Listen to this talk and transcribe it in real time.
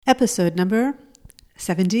episode number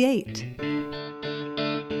 78.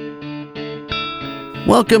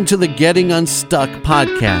 Welcome to the Getting Unstuck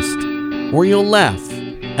podcast, where you'll laugh,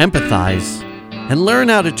 empathize, and learn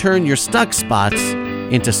how to turn your stuck spots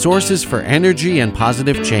into sources for energy and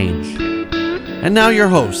positive change. And now your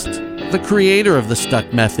host, the creator of the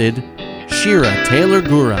Stuck Method, Shira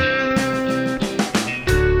Taylor-Gura.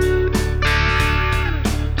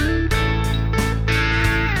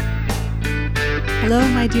 Hello,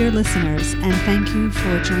 my dear listeners, and thank you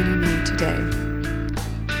for joining me today.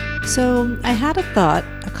 So, I had a thought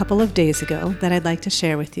a couple of days ago that I'd like to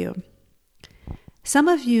share with you. Some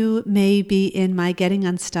of you may be in my Getting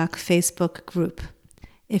Unstuck Facebook group.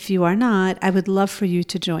 If you are not, I would love for you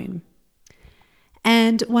to join.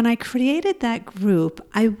 And when I created that group,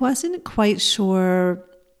 I wasn't quite sure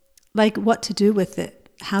what to do with it,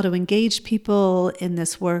 how to engage people in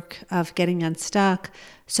this work of getting unstuck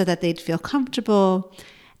so that they'd feel comfortable.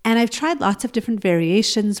 And I've tried lots of different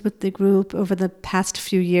variations with the group over the past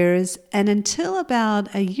few years, and until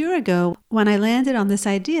about a year ago, when I landed on this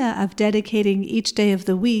idea of dedicating each day of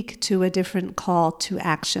the week to a different call to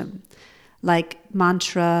action, like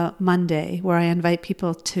Mantra Monday, where I invite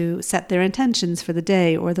people to set their intentions for the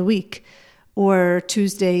day or the week, or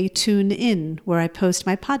Tuesday Tune In, where I post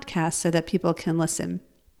my podcast so that people can listen.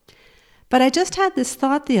 But I just had this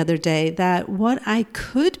thought the other day that what I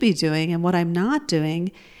could be doing and what I'm not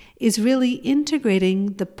doing is really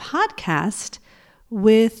integrating the podcast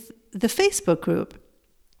with the Facebook group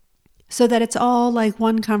so that it's all like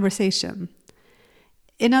one conversation.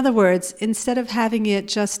 In other words, instead of having it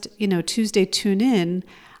just, Tuesday Tune In,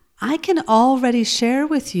 I can already share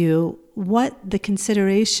with you what the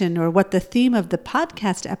consideration or what the theme of the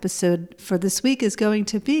podcast episode for this week is going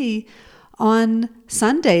to be on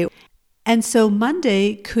Sunday. And so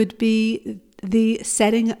Monday could be the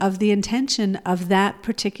setting of the intention of that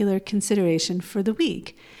particular consideration for the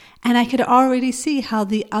week. And I could already see how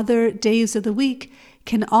the other days of the week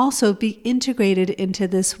can also be integrated into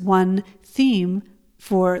this one theme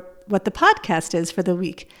for what the podcast is for the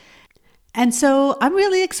week. And so I'm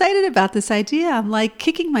really excited about this idea. I'm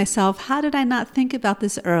kicking myself. How did I not think about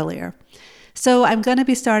this earlier? So I'm going to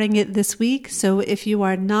be starting it this week. So if you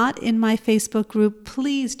are not in my Facebook group,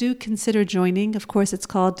 please do consider joining. Of course, it's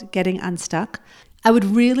called Getting Unstuck. I would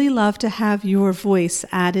really love to have your voice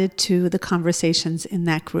added to the conversations in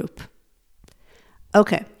that group.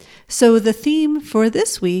 Okay, so the theme for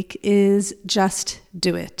this week is Just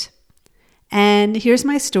Do It. And here's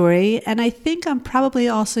my story. And I think I'm probably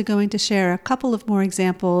also going to share a couple of more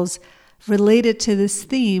examples related to this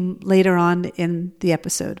theme later on in the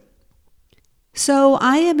episode. So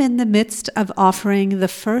I am in the midst of offering the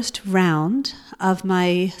first round of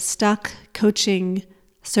my Stuck Coaching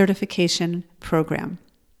Certification program.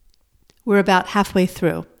 We're about halfway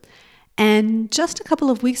through. And just a couple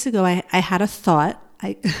of weeks ago, I had a thought.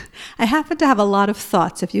 I happen to have a lot of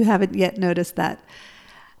thoughts, if you haven't yet noticed that.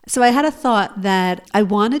 So I had a thought that I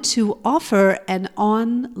wanted to offer an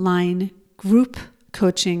online group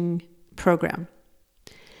coaching program.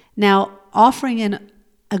 Now, offering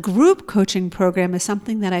a group coaching program is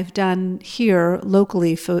something that I've done here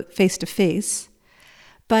locally face-to-face,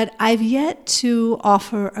 but I've yet to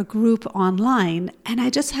offer a group online, and I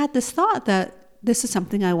just had this thought that this is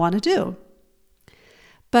something I want to do.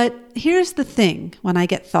 But here's the thing when I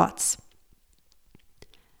get thoughts.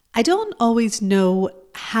 I don't always know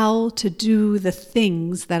how to do the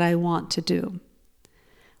things that I want to do.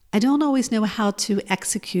 I don't always know how to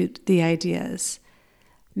execute the ideas.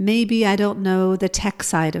 Maybe I don't know the tech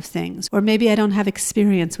side of things, or maybe I don't have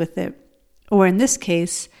experience with it. Or in this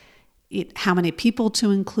case, how many people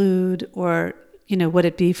to include, or, would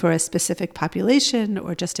it be for a specific population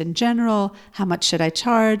or just in general? How much should I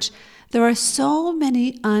charge? There are so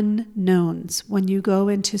many unknowns when you go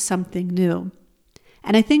into something new.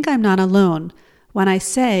 And I think I'm not alone when I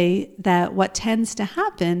say that what tends to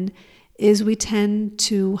happen is we tend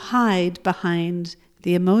to hide behind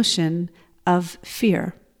the emotion of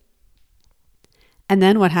fear. And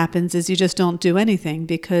then what happens is you just don't do anything,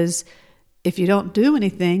 because if you don't do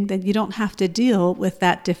anything, then you don't have to deal with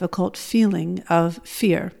that difficult feeling of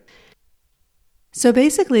fear. So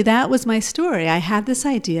basically, that was my story. I had this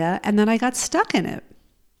idea, and then I got stuck in it.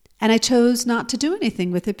 And I chose not to do anything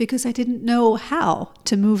with it because I didn't know how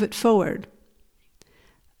to move it forward.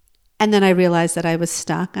 And then I realized that I was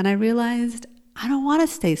stuck, and I realized I don't want to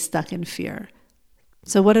stay stuck in fear.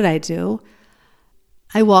 So what did I do?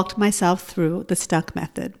 I walked myself through the Stuck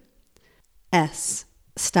Method. S,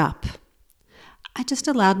 stop. I just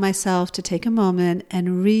allowed myself to take a moment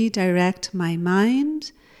and redirect my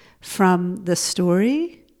mind from the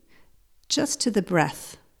story just to the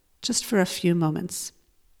breath, just for a few moments.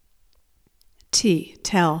 T,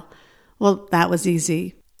 tell. Well, that was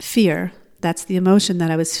easy. Fear, that's the emotion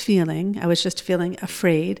that I was feeling. I was just feeling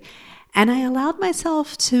afraid. And I allowed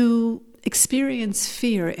myself to experience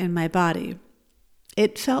fear in my body.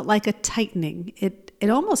 It felt like a tightening. It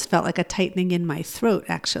almost felt like a tightening in my throat,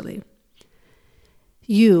 actually.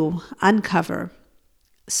 U, uncover.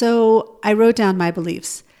 So I wrote down my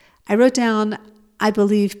beliefs. I wrote down, I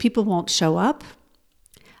believe people won't show up.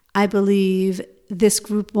 I believe this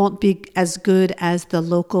group won't be as good as the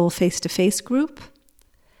local face-to-face group.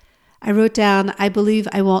 I wrote down, I believe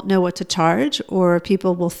I won't know what to charge, or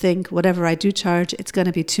people will think whatever I do charge, it's going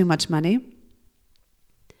to be too much money.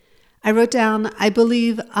 I wrote down, I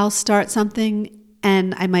believe I'll start something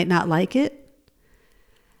and I might not like it.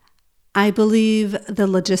 I believe the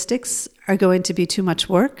logistics are going to be too much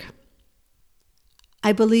work.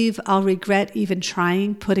 I believe I'll regret even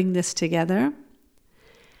trying putting this together.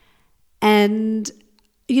 And,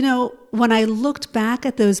 when I looked back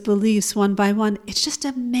at those beliefs one by one, it's just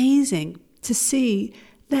amazing to see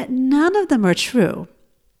that none of them are true,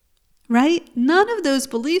 right? None of those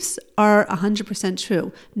beliefs are 100%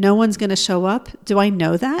 true. No one's going to show up. Do I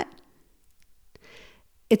know that?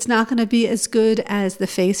 It's not going to be as good as the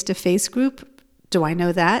face-to-face group. Do I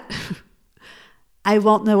know that? I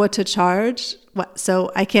won't know what to charge,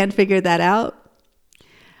 so I can't figure that out.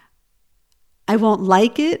 I won't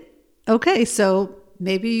like it. Okay, so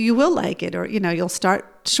maybe you will like it, or, you'll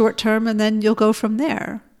start short term and then you'll go from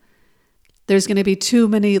there. There's going to be too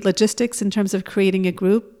many logistics in terms of creating a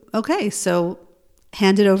group. Okay, so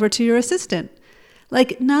hand it over to your assistant.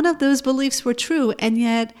 Like, none of those beliefs were true, and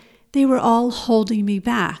yet they were all holding me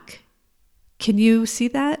back. Can you see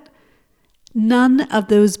that? None of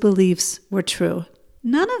those beliefs were true.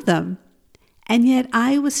 None of them. And yet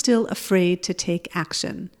I was still afraid to take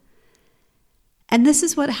action. And this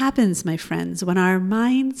is what happens, my friends, when our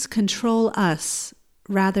minds control us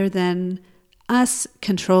rather than us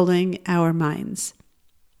controlling our minds.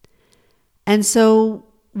 And so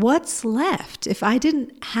what's left? If I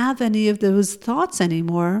didn't have any of those thoughts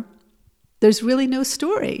anymore, there's really no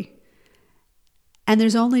story. And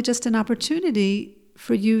there's only just an opportunity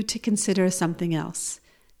for you to consider something else.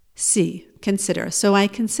 C, consider. So I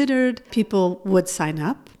considered people would sign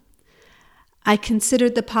up. I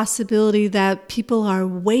considered the possibility that people are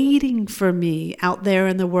waiting for me out there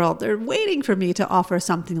in the world. They're waiting for me to offer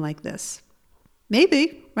something like this.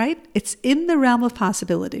 Maybe, right? It's in the realm of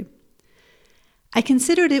possibility. I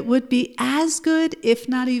considered it would be as good, if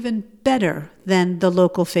not even better, than the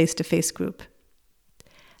local face-to-face group.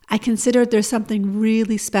 I considered there's something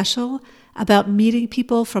really special about meeting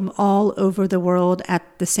people from all over the world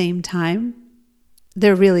at the same time.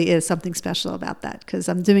 There really is something special about that, because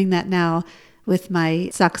I'm doing that now with my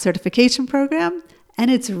SOC certification program,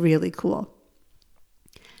 and it's really cool.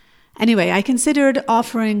 Anyway, I considered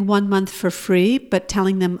offering 1 month for free, but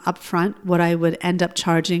telling them upfront what I would end up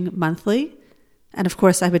charging monthly. And of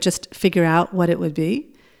course, I would just figure out what it would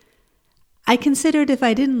be. I considered if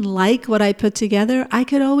I didn't like what I put together, I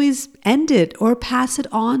could always end it or pass it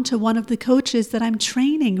on to one of the coaches that I'm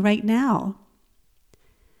training right now.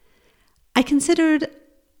 I considered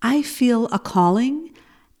I feel a calling,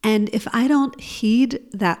 and if I don't heed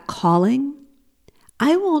that calling,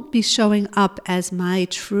 I won't be showing up as my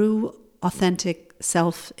true, authentic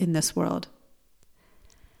self in this world.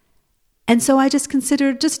 And so I just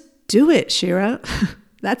considered, just do it, Shira.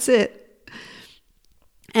 That's it.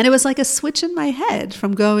 And it was like a switch in my head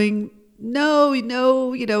from going, no,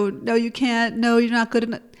 no, you can't, no, you're not good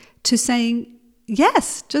enough, to saying,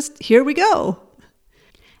 yes, just here we go.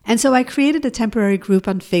 And so I created a temporary group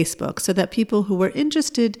on Facebook so that people who were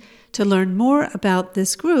interested to learn more about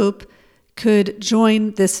this group could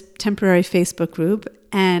join this temporary Facebook group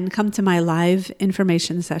and come to my live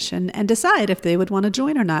information session and decide if they would want to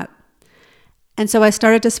join or not. And so I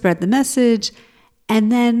started to spread the message.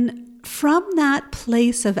 And then from that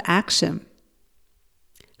place of action,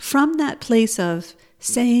 from that place of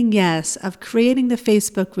saying yes, of creating the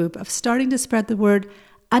Facebook group, of starting to spread the word,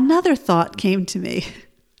 another thought came to me.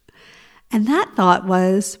 And that thought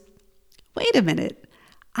was, wait a minute,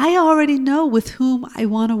 I already know with whom I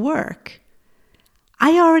want to work.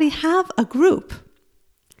 I already have a group.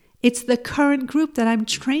 It's the current group that I'm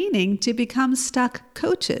training to become stuck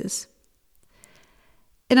coaches.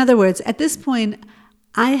 In other words, at this point,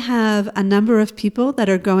 I have a number of people that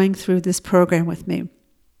are going through this program with me.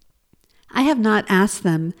 I have not asked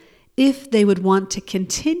them if they would want to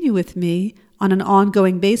continue with me on an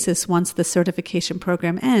ongoing basis once the certification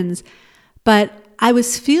program ends. But I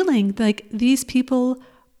was feeling like these people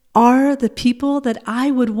are the people that I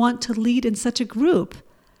would want to lead in such a group.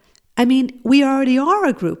 I mean, we already are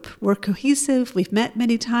a group. We're cohesive. We've met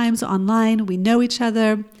many times online. We know each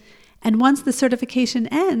other. And once the certification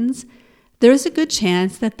ends, there's a good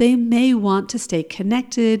chance that they may want to stay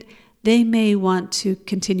connected. They may want to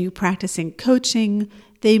continue practicing coaching.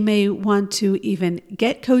 They may want to even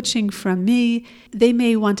get coaching from me. They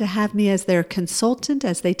may want to have me as their consultant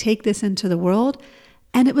as they take this into the world.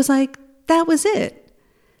 And it was like, that was it.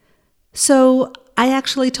 So I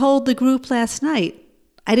actually told the group last night,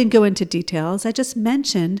 I didn't go into details. I just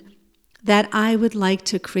mentioned that I would like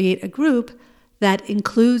to create a group that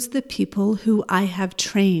includes the people who I have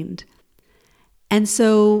trained. And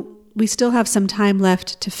so we still have some time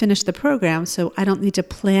left to finish the program, so I don't need to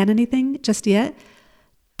plan anything just yet.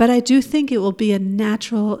 But I do think it will be a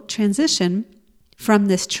natural transition from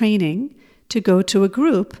this training to go to a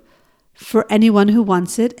group for anyone who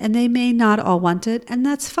wants it, and they may not all want it, and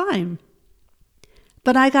that's fine.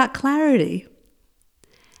 But I got clarity.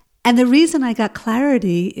 And the reason I got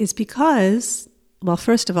clarity is because, well,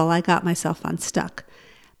 first of all, I got myself unstuck.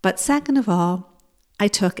 But second of all, I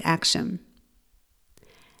took action.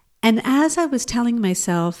 And as I was telling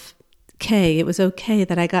myself, okay, it was okay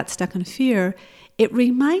that I got stuck in fear, it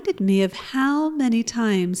reminded me of how many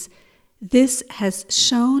times this has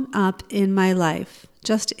shown up in my life,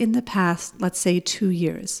 just in the past, let's say 2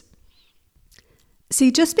 years.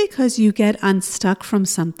 See, just because you get unstuck from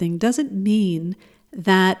something doesn't mean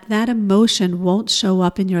that that emotion won't show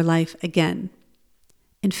up in your life again.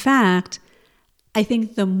 In fact, I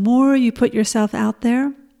think the more you put yourself out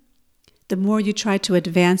there, the more you try to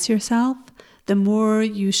advance yourself, the more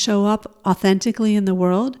you show up authentically in the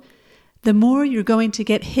world, the more you're going to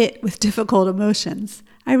get hit with difficult emotions.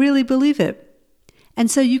 I really believe it. And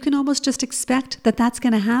so you can almost just expect that that's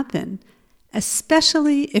going to happen,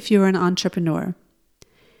 especially if you're an entrepreneur.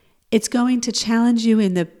 It's going to challenge you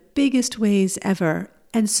in the biggest ways ever.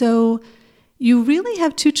 And so you really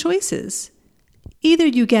have two choices. Either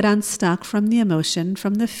you get unstuck from the emotion,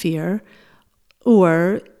 from the fear,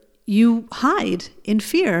 or you hide in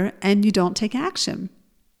fear and you don't take action.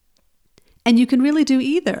 And you can really do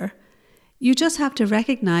either. You just have to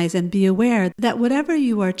recognize and be aware that whatever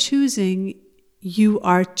you are choosing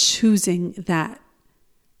that.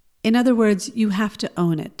 In other words, you have to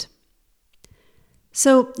own it.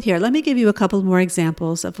 So here, let me give you a couple more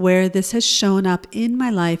examples of where this has shown up in my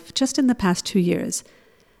life just in the past 2 years.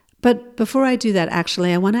 But before I do that,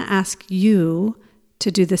 actually, I want to ask you to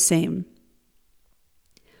do the same.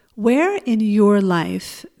 Where in your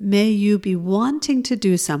life may you be wanting to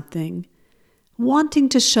do something, wanting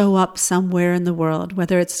to show up somewhere in the world,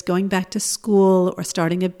 whether it's going back to school or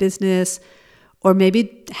starting a business, or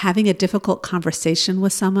maybe having a difficult conversation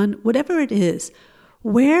with someone, whatever it is,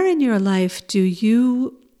 where in your life do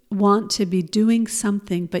you want to be doing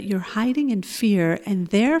something, but you're hiding in fear and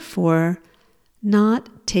therefore not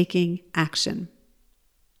taking action?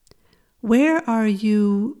 Where are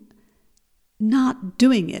you not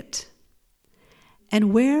doing it?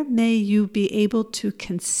 And where may you be able to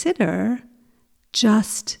consider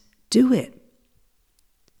just do it?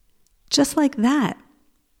 Just like that.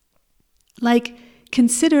 Like,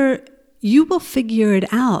 consider you will figure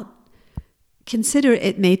it out. Consider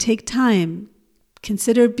it may take time.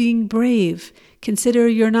 Consider being brave. Consider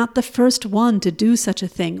you're not the first one to do such a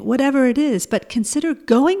thing, whatever it is, but consider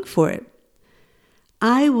going for it.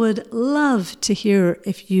 I would love to hear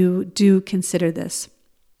if you do consider this.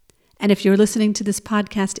 And if you're listening to this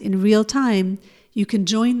podcast in real time, you can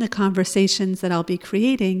join the conversations that I'll be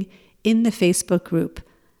creating in the Facebook group.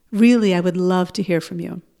 Really, I would love to hear from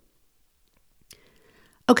you.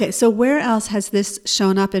 Okay, so where else has this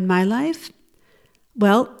shown up in my life?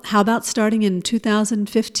 Well, how about starting in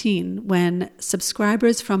 2015 when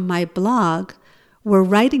subscribers from my blog were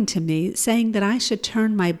writing to me saying that I should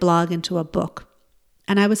turn my blog into a book.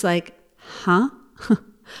 And I was like, huh?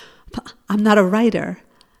 I'm not a writer.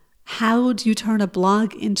 How do you turn a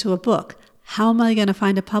blog into a book? How am I going to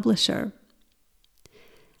find a publisher?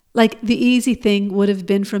 Like, the easy thing would have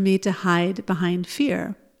been for me to hide behind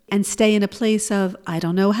fear and stay in a place of, I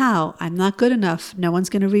don't know how, I'm not good enough, no one's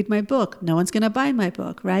going to read my book, no one's going to buy my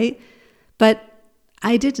book, right? But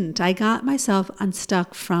I didn't. I got myself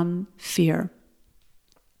unstuck from fear.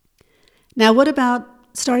 Now, what about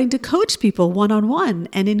starting to coach people one-on-one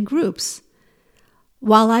and in groups?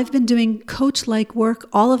 While I've been doing coach-like work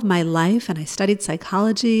all of my life, and I studied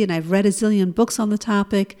psychology, and I've read a zillion books on the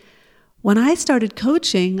topic, when I started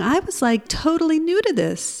coaching, I was like totally new to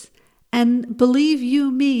this. And believe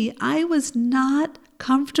you me, I was not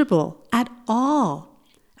comfortable at all.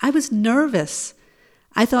 I was nervous.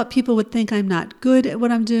 I thought people would think I'm not good at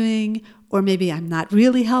what I'm doing, or maybe I'm not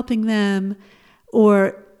really helping them,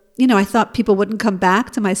 or, I thought people wouldn't come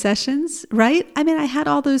back to my sessions, right? I mean, I had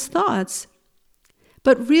all those thoughts.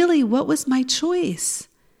 But really, what was my choice?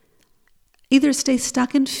 Either stay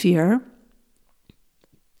stuck in fear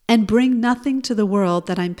and bring nothing to the world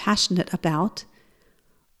that I'm passionate about,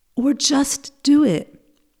 or just do it.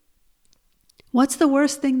 What's the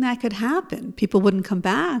worst thing that could happen? People wouldn't come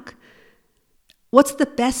back. What's the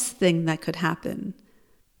best thing that could happen?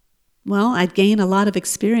 Well, I'd gain a lot of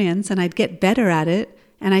experience and I'd get better at it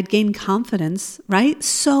and I'd gain confidence, right?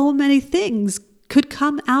 So many things could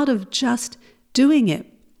come out of just doing it.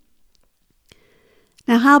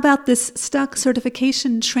 Now, how about this Stuck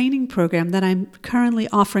certification training program that I'm currently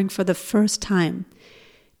offering for the first time?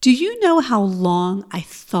 Do you know how long I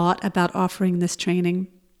thought about offering this training?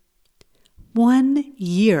 1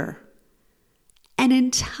 year. An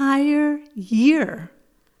entire year.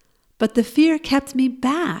 But the fear kept me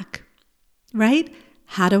back, right?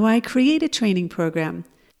 How do I create a training program?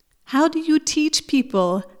 How do you teach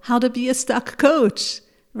people how to be a stuck coach,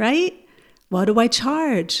 right? What do I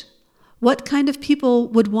charge? What kind of people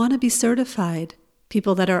would want to be certified?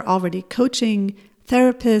 People that are already coaching,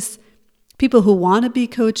 therapists, people who want to be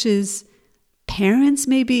coaches, parents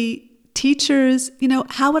maybe, teachers.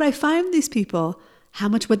 How would I find these people? How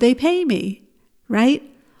much would they pay me, right?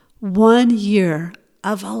 1 year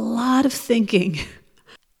of a lot of thinking.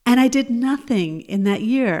 And I did nothing in that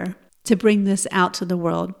year to bring this out to the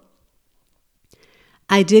world.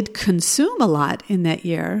 I did consume a lot in that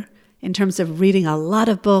year in terms of reading a lot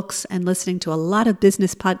of books and listening to a lot of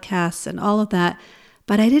business podcasts and all of that,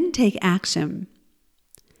 but I didn't take action.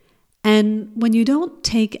 And when you don't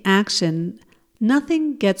take action,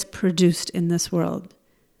 nothing gets produced in this world.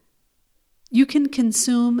 You can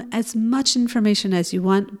consume as much information as you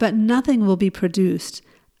want, but nothing will be produced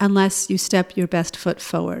unless you step your best foot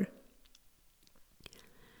forward.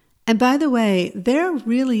 And by the way, there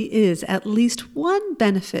really is at least one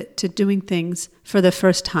benefit to doing things for the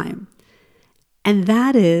first time. And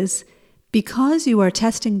that is, because you are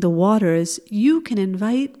testing the waters, you can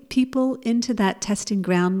invite people into that testing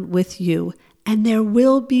ground with you. And there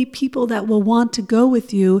will be people that will want to go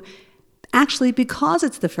with you, actually because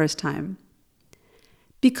it's the first time.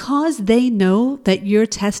 Because they know that you're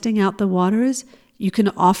testing out the waters, you can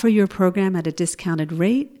offer your program at a discounted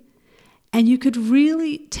rate. And you could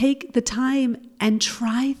really take the time and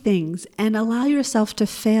try things and allow yourself to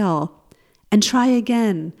fail and try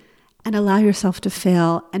again and allow yourself to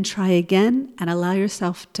fail and try again and allow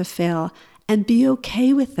yourself to fail and be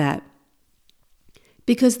okay with that.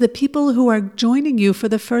 Because the people who are joining you for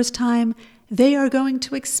the first time, they are going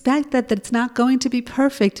to expect that it's not going to be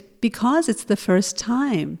perfect because it's the first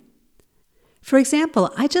time. For example,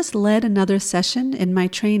 I just led another session in my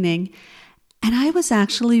training, and I was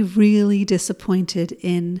actually really disappointed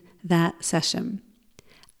in that session.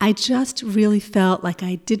 I just really felt like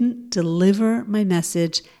I didn't deliver my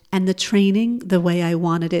message and the training the way I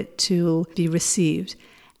wanted it to be received.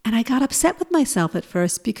 And I got upset with myself at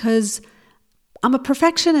first because I'm a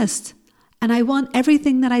perfectionist and I want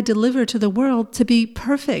everything that I deliver to the world to be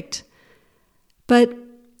perfect. But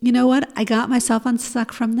you know what? I got myself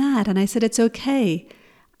unstuck from that and I said, it's okay.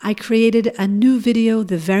 I created a new video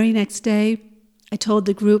the very next day. I told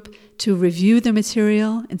the group to review the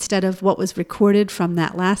material instead of what was recorded from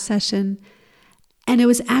that last session. And it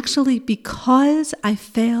was actually because I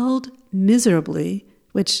failed miserably,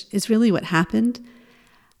 which is really what happened,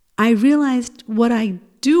 I realized what I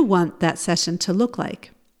do want that session to look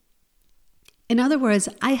like. In other words,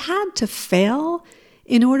 I had to fail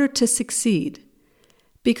in order to succeed.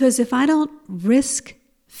 Because if I don't risk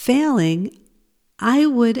failing, I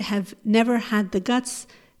would have never had the guts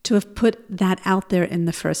to have put that out there in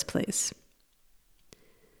the first place.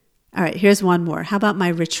 All right, here's one more. How about my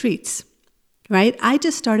retreats? Right? I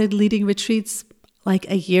just started leading retreats like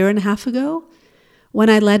a year and a half ago. When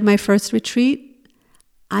I led my first retreat,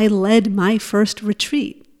 I led my first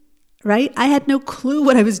retreat, right? I had no clue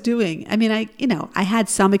what I was doing. I mean, I had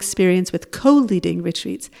some experience with co-leading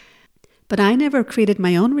retreats, but I never created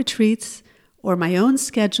my own retreats or my own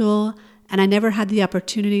schedule. And I never had the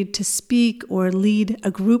opportunity to speak or lead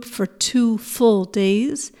a group for 2 full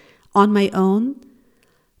days on my own.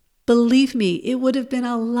 Believe me, it would have been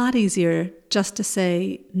a lot easier just to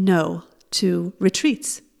say no to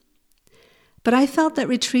retreats. But I felt that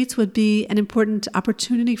retreats would be an important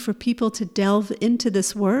opportunity for people to delve into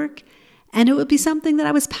this work, and it would be something that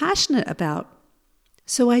I was passionate about.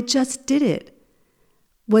 So I just did it.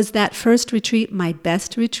 Was that first retreat my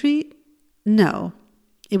best retreat? No.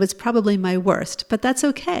 It was probably my worst, but that's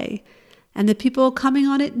okay. And the people coming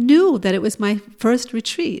on it knew that it was my first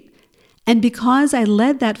retreat. And because I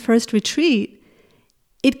led that first retreat,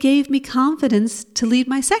 it gave me confidence to lead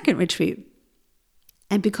my second retreat.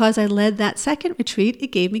 And because I led that second retreat,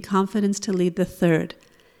 it gave me confidence to lead the third.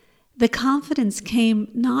 The confidence came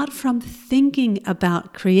not from thinking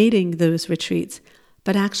about creating those retreats,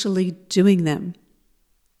 but actually doing them.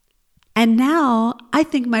 And now I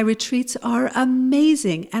think my retreats are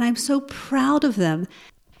amazing, and I'm so proud of them.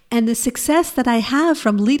 And the success that I have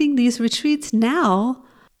from leading these retreats now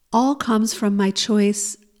all comes from my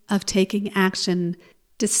choice of taking action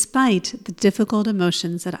despite the difficult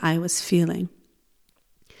emotions that I was feeling.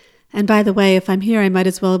 And by the way, if I'm here, I might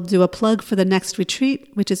as well do a plug for the next retreat,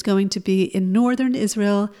 which is going to be in northern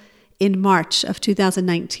Israel in March of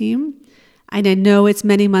 2019. And I know it's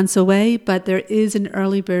many months away, but there is an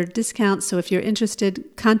early bird discount. So if you're interested,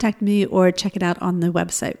 contact me or check it out on the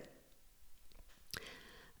website.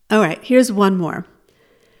 All right, here's one more.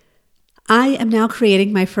 I am now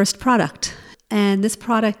creating my first product, and this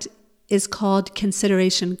product is called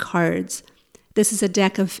Consideration Cards. This is a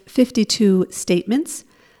deck of 52 statements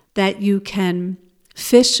that you can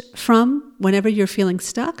fish from whenever you're feeling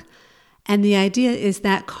stuck. And the idea is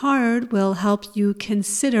that card will help you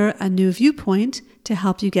consider a new viewpoint to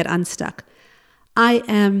help you get unstuck. I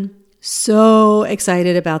am so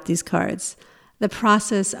excited about these cards. The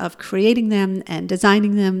process of creating them and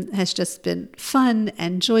designing them has just been fun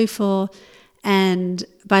and joyful. And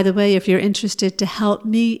by the way, if you're interested to help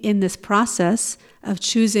me in this process of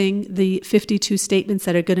choosing the 52 statements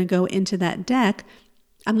that are going to go into that deck,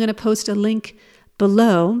 I'm going to post a link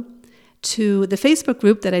below to the Facebook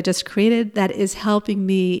group that I just created that is helping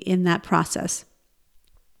me in that process.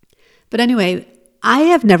 But anyway, I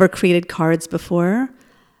have never created cards before.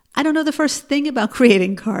 I don't know the first thing about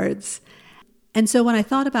creating cards. And so when I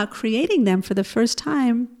thought about creating them for the first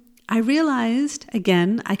time, I realized,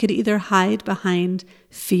 again, I could either hide behind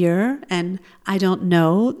fear and I don't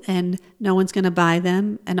know and no one's going to buy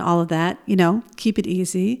them and all of that, keep it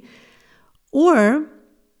easy. Or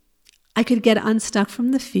I could get unstuck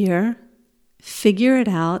from the fear, figure it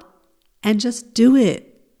out, and just do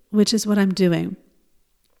it, which is what I'm doing.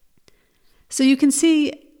 So you can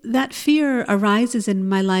see that fear arises in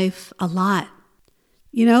my life a lot.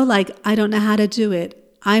 Like, I don't know how to do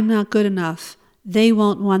it. I'm not good enough. They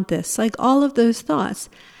won't want this. Like all of those thoughts.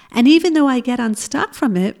 And even though I get unstuck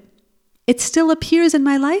from it, it still appears in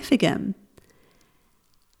my life again.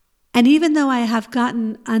 And even though I have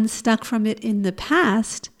gotten unstuck from it in the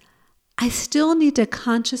past, I still need to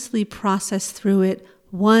consciously process through it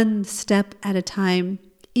one step at a time,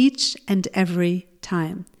 each and every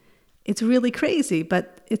time. It's really crazy,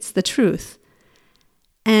 but it's the truth.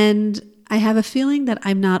 And I have a feeling that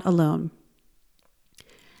I'm not alone.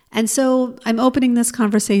 And so I'm opening this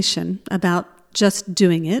conversation about just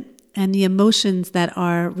doing it and the emotions that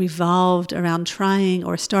are revolved around trying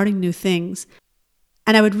or starting new things.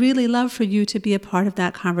 And I would really love for you to be a part of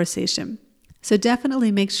that conversation. So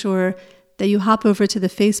definitely make sure that you hop over to the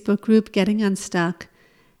Facebook group, Getting Unstuck,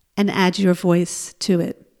 and add your voice to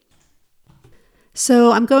it.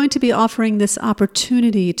 So I'm going to be offering this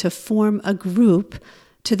opportunity to form a group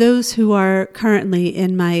to those who are currently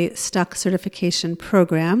in my Stuck certification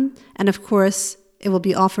program. And of course, it will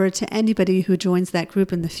be offered to anybody who joins that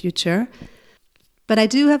group in the future. But I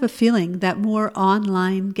do have a feeling that more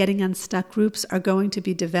online Getting Unstuck groups are going to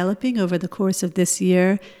be developing over the course of this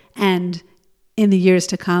year and in the years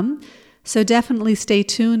to come. So definitely stay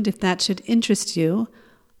tuned if that should interest you.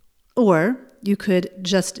 Or you could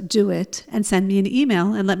just do it and send me an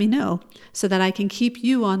email and let me know so that I can keep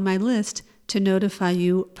you on my list to notify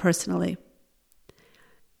you personally.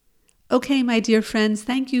 Okay, my dear friends,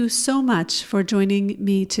 thank you so much for joining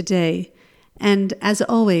me today. And as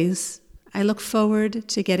always, I look forward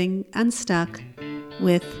to getting unstuck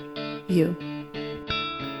with you.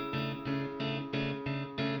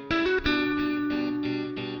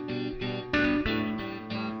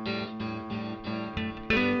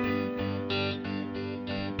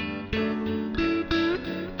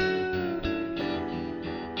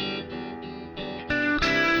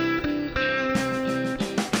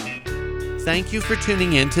 Thank you for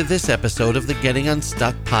tuning in to this episode of the Getting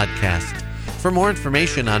Unstuck podcast. For more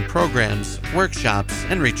information on programs, workshops,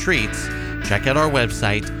 and retreats, check out our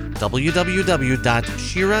website,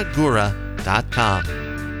 www.shiragura.com.